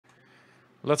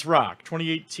Let's rock.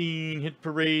 2018 Hit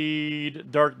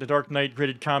Parade, The Dark Knight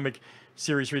Graded Comic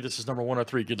Series 3. This is number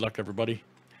 103. Good luck, everybody.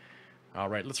 All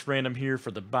right, let's random here for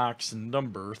the box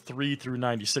number 3 through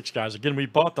 96, guys. Again, we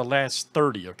bought the last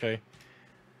 30, okay?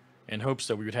 In hopes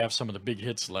that we would have some of the big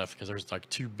hits left, because there's like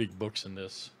 2 big books in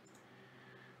this.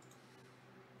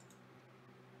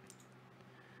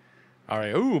 All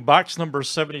right, ooh, box number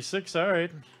 76. All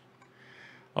right.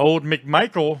 Old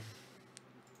McMichael.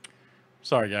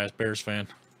 Sorry, guys, Bears fan.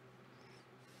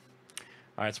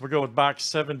 All right, so we'll go with box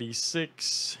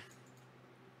 76.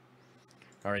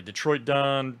 All right, Detroit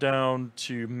down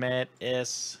to Matt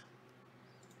S.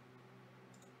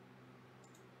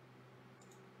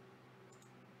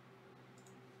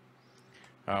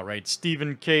 All right,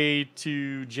 Stephen K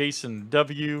to Jason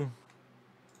W.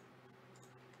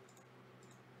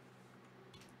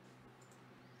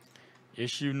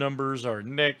 Issue numbers are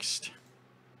next.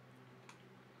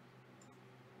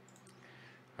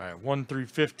 All right, 1 through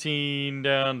 15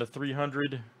 down to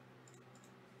 300.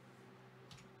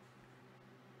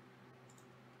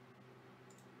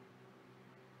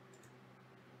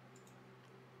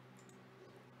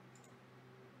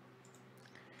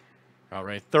 All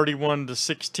right, 31 to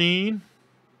 16.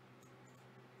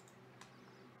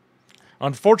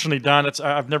 Unfortunately, Don,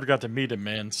 I've never got to meet him,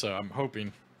 man. So I'm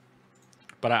hoping,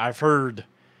 but I've heard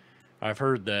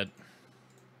that.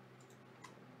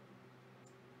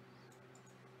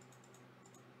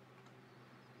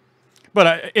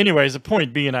 But anyways, the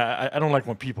point being, I don't like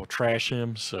when people trash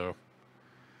him. So,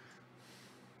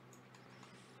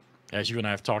 as you and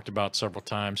I have talked about several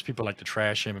times, people like to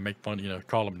trash him and make fun,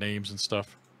 call him names and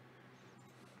stuff,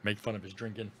 make fun of his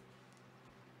drinking.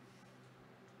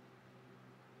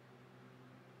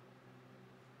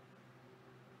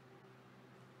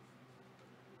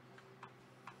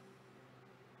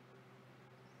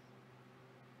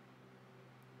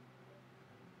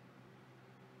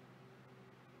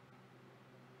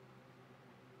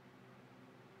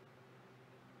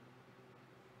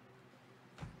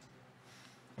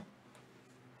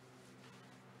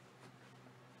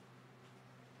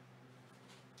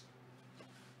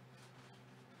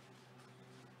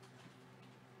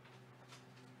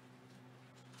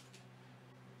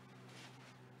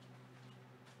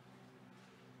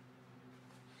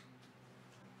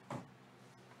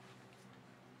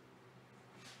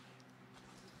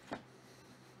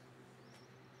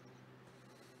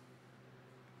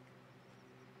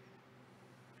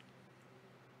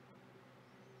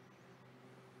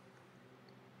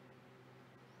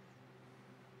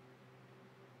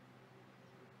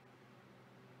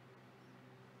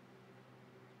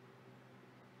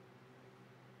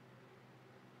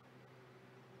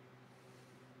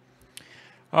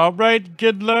 All right,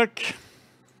 good luck.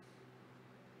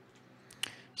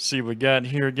 See what we got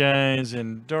here, guys,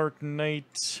 in Dark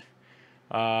Knight.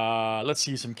 Let's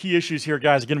see some key issues here,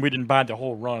 guys. Again, we didn't buy the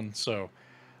whole run, so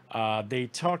they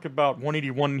talk about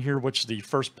 181 here, which is the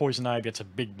first Poison Ivy. It's a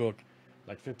big book,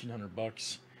 like 1,500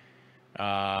 bucks.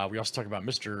 We also talk about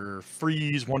Mr.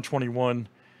 Freeze 121.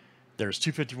 There's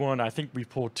 251. I think we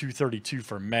pulled 232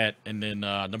 for Matt, and then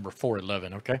number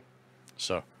 411. Okay,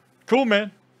 so cool,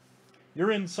 man.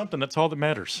 You're in something. That's all that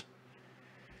matters.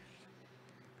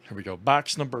 Here we go.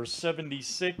 Box number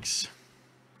 76.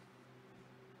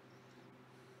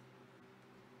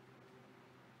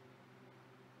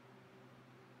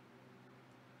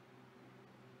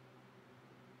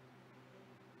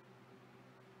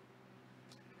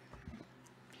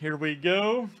 Here we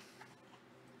go.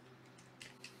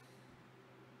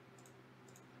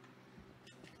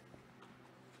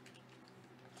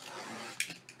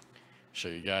 Show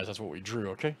you guys, that's what we drew,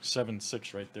 okay?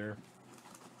 7-6 right there.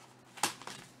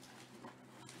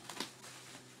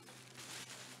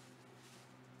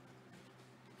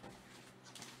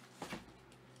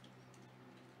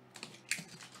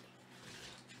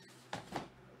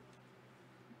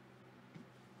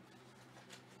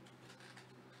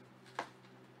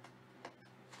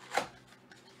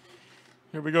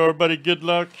 Here we go, everybody. Good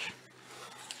luck.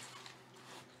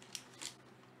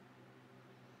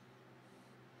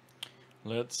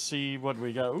 Let's see what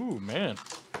we got. Ooh, man.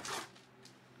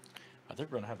 I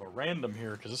think we're going to have a random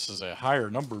here because this is a higher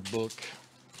number book.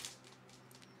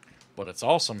 But it's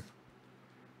awesome.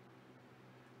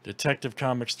 Detective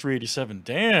Comics 387.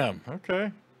 Damn.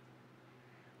 Okay.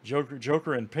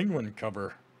 Joker and Penguin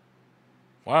cover.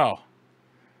 Wow.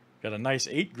 Got a nice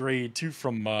 8 grade, too,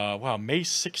 from, wow, May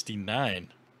 69.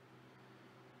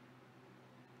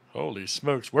 Holy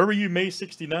smokes. Where were you May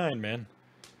 69, man?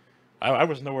 I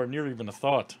was nowhere near even a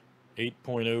thought.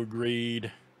 8.0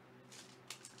 grade.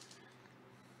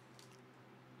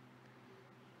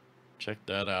 Check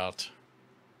that out.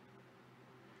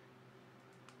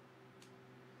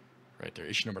 Right there,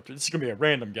 issue number 3. This is going to be a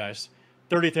random, guys.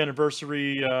 30th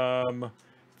anniversary,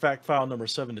 fact file number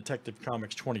 7, Detective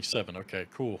Comics 27. Okay,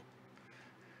 cool.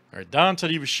 All right, Don said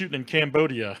he was shooting in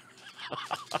Cambodia.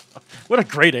 What a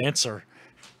great answer.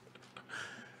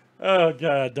 Oh,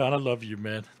 God, Don, I love you,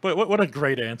 man. What a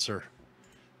great answer.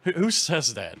 Who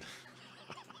says that?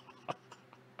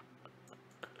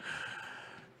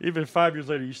 Even 5 years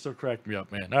later, you still crack me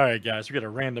up, man. All right, guys, we got a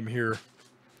random here.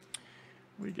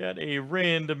 We got a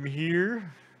random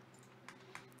here.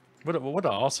 What an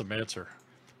awesome answer.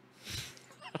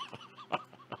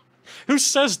 Who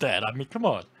says that? I mean, come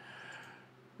on.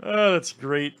 Oh, that's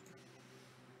great.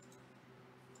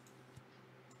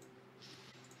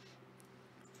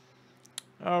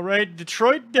 All right,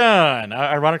 Detroit Don.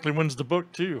 Ironically wins the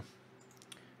book, too.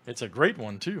 It's a great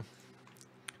one, too.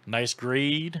 Nice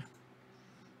grade.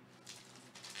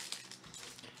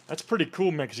 That's pretty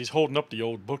cool, man, because he's holding up the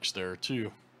old books there,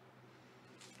 too.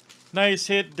 Nice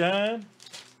hit, Don.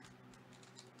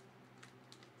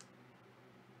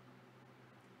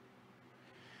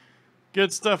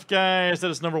 Good stuff, guys.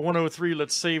 That is number 103.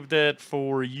 Let's save that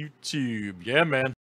for YouTube. Yeah, man.